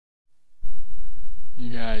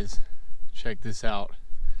You guys, check this out.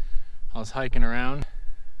 I was hiking around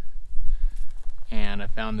and I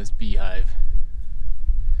found this beehive.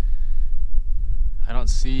 I don't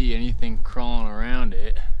see anything crawling around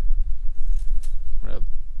it. I'm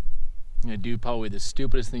gonna do probably the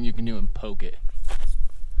stupidest thing you can do and poke it.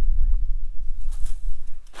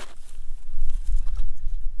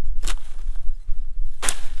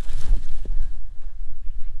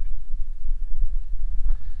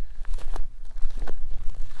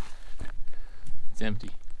 It's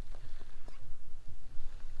empty.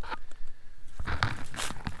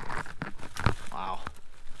 Wow.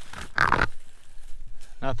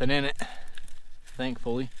 Nothing in it,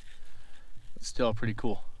 thankfully. It's still pretty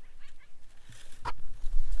cool.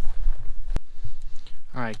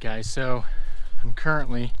 Alright guys, so I'm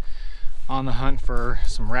currently on the hunt for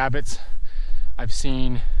some rabbits. I've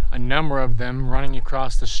seen a number of them running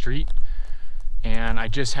across the street, and I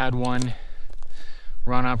just had one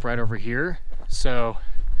run up right over here. So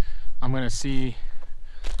I'm gonna see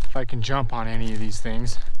if I can jump on any of these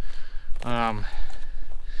things.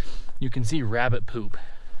 You can see rabbit poop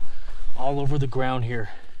all over the ground here.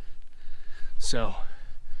 So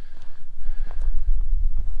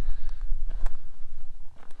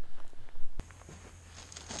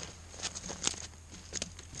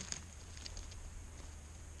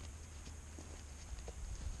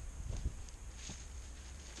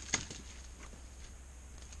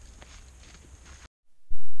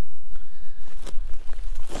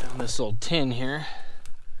found this old tin here.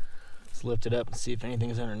 Let's lift it up and see if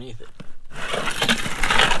anything's underneath it.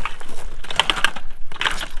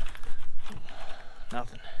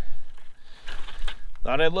 Nothing.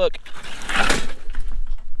 Thought I'd look.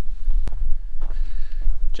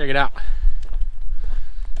 Check it out.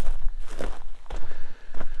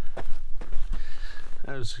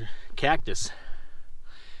 That was cactus.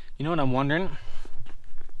 You know what I'm wondering?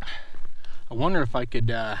 I wonder if I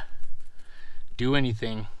could do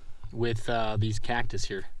anything with these cactus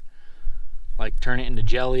here. Like turn it into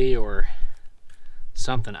jelly or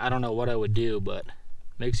something. I don't know what I would do, but it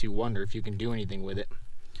makes you wonder if you can do anything with it.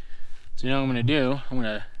 So you know what I'm gonna do? I'm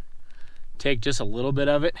gonna take just a little bit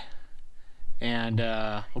of it and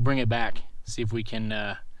we'll bring it back, see if we can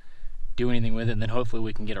do anything with it, and then hopefully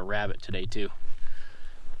we can get a rabbit today too.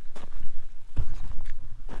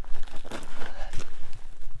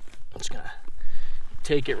 I'm just gonna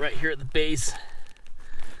take it right here at the base.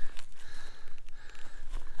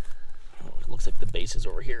 Looks like the base is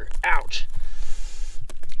over here. Ouch!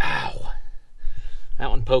 Ow! That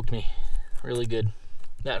one poked me really good.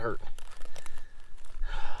 That hurt.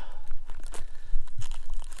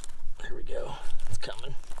 There we go. It's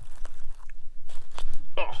coming.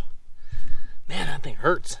 Oh! Man, that thing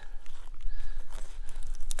hurts.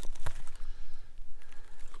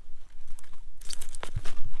 There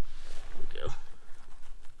we go.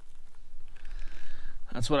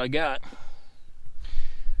 That's what I got.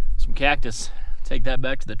 Some cactus. Take that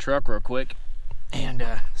back to the truck real quick and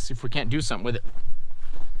see if we can't do something with it.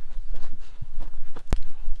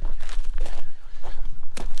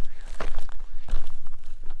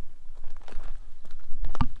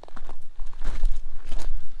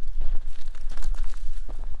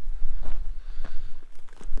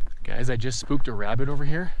 Guys, I just spooked a rabbit over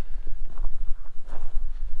here.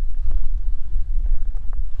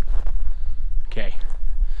 Okay,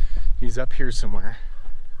 he's up here somewhere.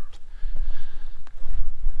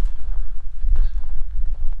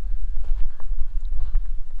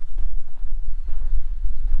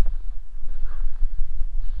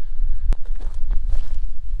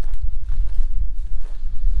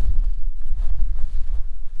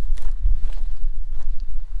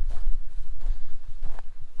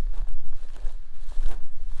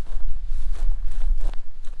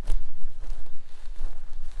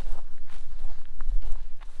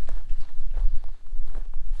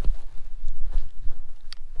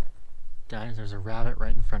 Guys, there's a rabbit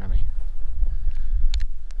right in front of me.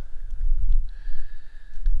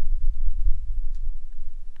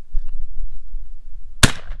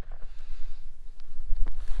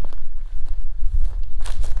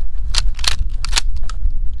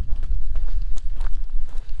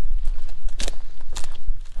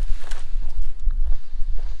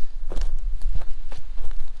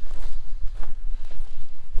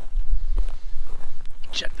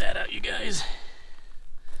 Check that out, you guys.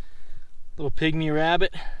 Little pygmy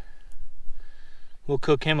rabbit. We'll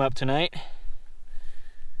cook him up tonight.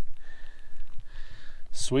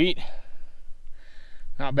 Sweet.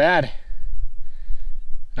 Not bad.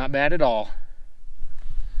 Not bad at all.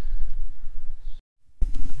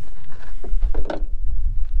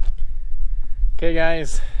 Okay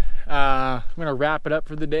guys, I'm gonna wrap it up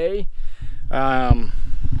for the day.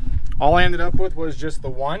 All I ended up with was just the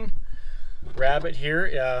one rabbit here,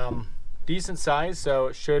 decent size, so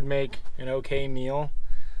it should make an okay meal.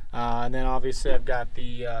 And then obviously I've got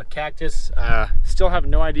the cactus. Still have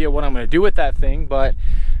no idea what I'm gonna do with that thing, but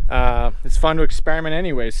it's fun to experiment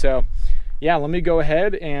anyway. So yeah, let me go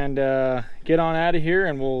ahead and get on out of here,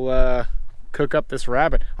 and we'll cook up this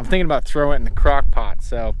rabbit. I'm thinking about throwing it in the crock pot,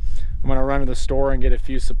 so I'm gonna run to the store and get a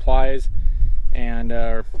few supplies and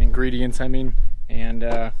ingredients, I mean,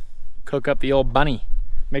 and cook up the old bunny,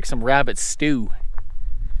 make some rabbit stew.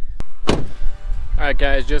 All right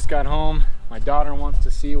guys, just got home. My daughter wants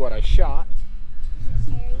to see what I shot. Is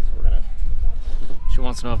it scary? She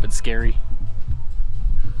wants to know if it's scary.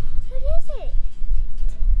 What is it?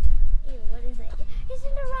 Ew, what is it? Is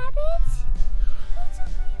it a rabbit? It's a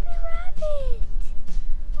baby rabbit.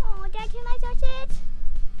 Oh, Dad, can I touch it?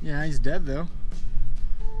 Yeah, he's dead though.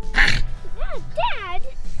 No, Dad.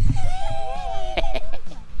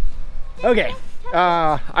 Okay,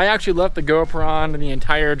 I actually left the GoPro on the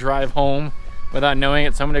entire drive home without knowing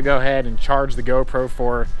it, so I'm gonna go ahead and charge the GoPro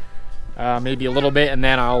for maybe a little bit, and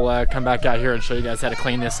then I'll come back out here and show you guys how to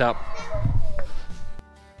clean this up.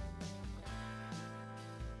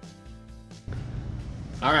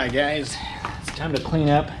 All right guys, it's time to clean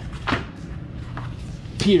up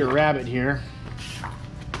Peter Rabbit here.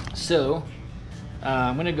 So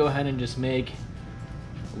I'm gonna go ahead and just make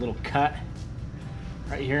a little cut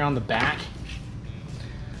right here on the back,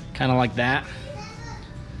 kind of like that.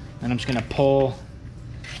 And I'm just gonna pull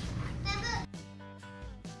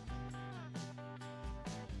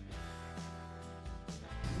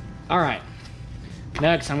all right,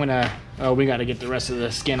 next I'm gonna, oh, we got to get the rest of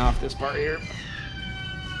the skin off this part here.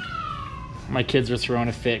 My kids are throwing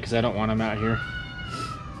a fit because I don't want them out here.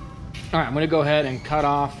 All right, I'm gonna go ahead and cut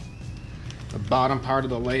off the bottom part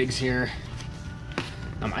of the legs here.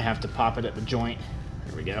 I might have to pop it at the joint.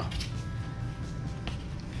 There we go.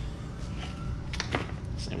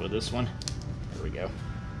 Same with this one. There we go.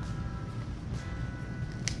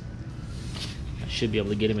 I should be able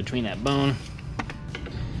to get in between that bone.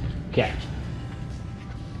 Okay.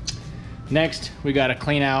 Next, we got to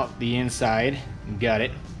clean out the inside and gut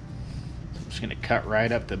it. So I'm just going to cut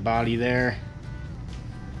right up the body there.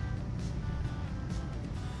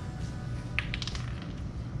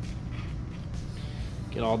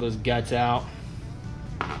 Get all those guts out.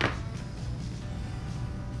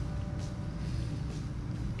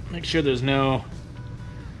 Make sure there's no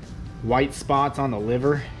white spots on the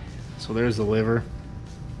liver. So there's the liver.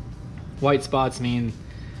 White spots mean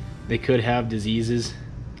they could have diseases.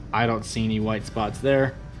 I don't see any white spots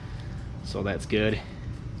there, so that's good.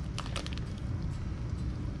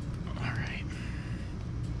 All right.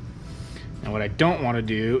 Now what I don't want to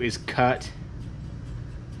do is cut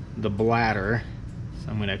the bladder. So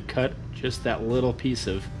I'm going to cut just that little piece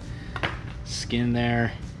of skin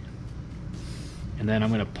there. And then I'm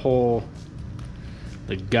going to pull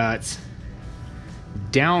the guts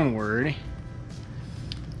downward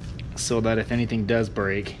so that if anything does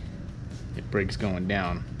break, it breaks going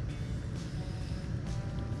down.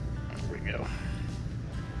 There we go.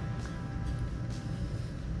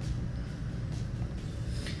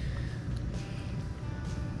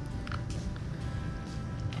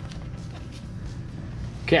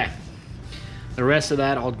 Okay. The rest of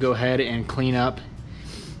that I'll go ahead and clean up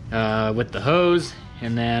with the hose,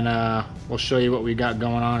 and then we'll show you what we got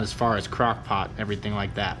going on as far as crock pot, everything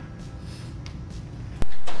like that.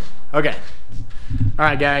 Okay, all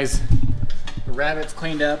right guys, the rabbit's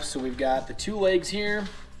cleaned up, so we've got the two legs here,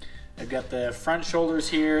 I've got the front shoulders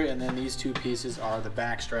here, and then these two pieces are the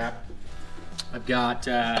back strap. I've got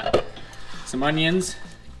some onions,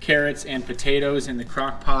 carrots, and potatoes in the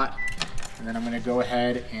crock pot, and then I'm gonna go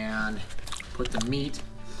ahead and put the meat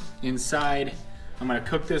inside. I'm gonna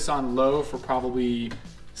cook this on low for probably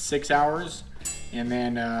 6 hours, and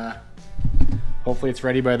then hopefully it's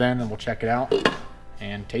ready by then, and we'll check it out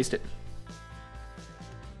and taste it.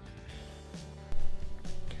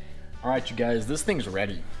 All right, you guys, this thing's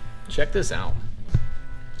ready. Check this out.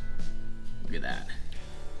 Look at that.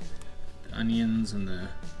 The onions and the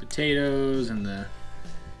potatoes and the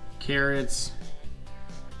carrots,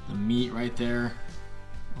 the meat right there.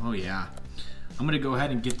 Oh yeah. I'm gonna go ahead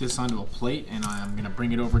and get this onto a plate, and I'm gonna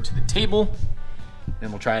bring it over to the table, then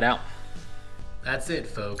we'll try it out. That's it,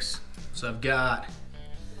 folks. So I've got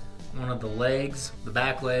one of the legs, the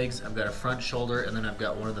back legs, I've got a front shoulder, and then I've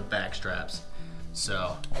got one of the back straps.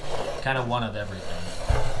 So, kind of one of everything.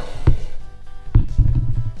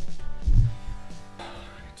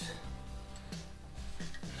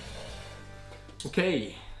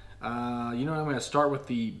 Okay, You know, I'm going to start with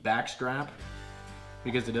the back strap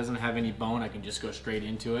because it doesn't have any bone. I can just go straight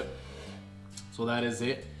into it. So that is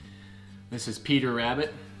it. This is Peter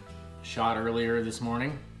Rabbit, shot earlier this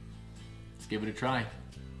morning. Let's give it a try.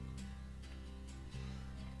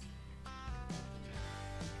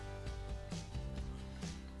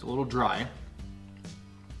 It's a little dry,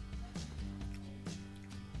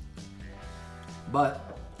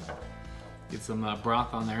 but get some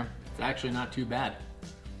broth on there. It's actually not too bad.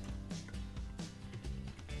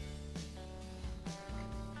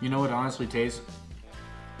 You know, it honestly tastes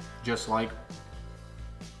just like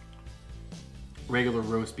regular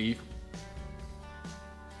roast beef.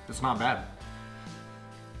 It's not bad.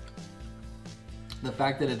 The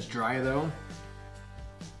fact that it's dry though,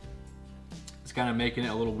 it's kind of making it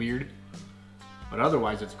a little weird, but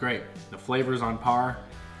otherwise it's great. The flavor's on par,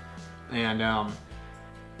 and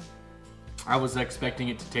I was expecting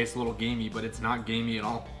it to taste a little gamey, but it's not gamey at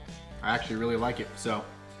all. I actually really like it. So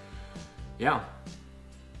yeah,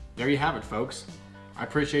 there you have it, folks. I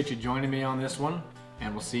appreciate you joining me on this one,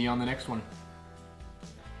 and we'll see you on the next one.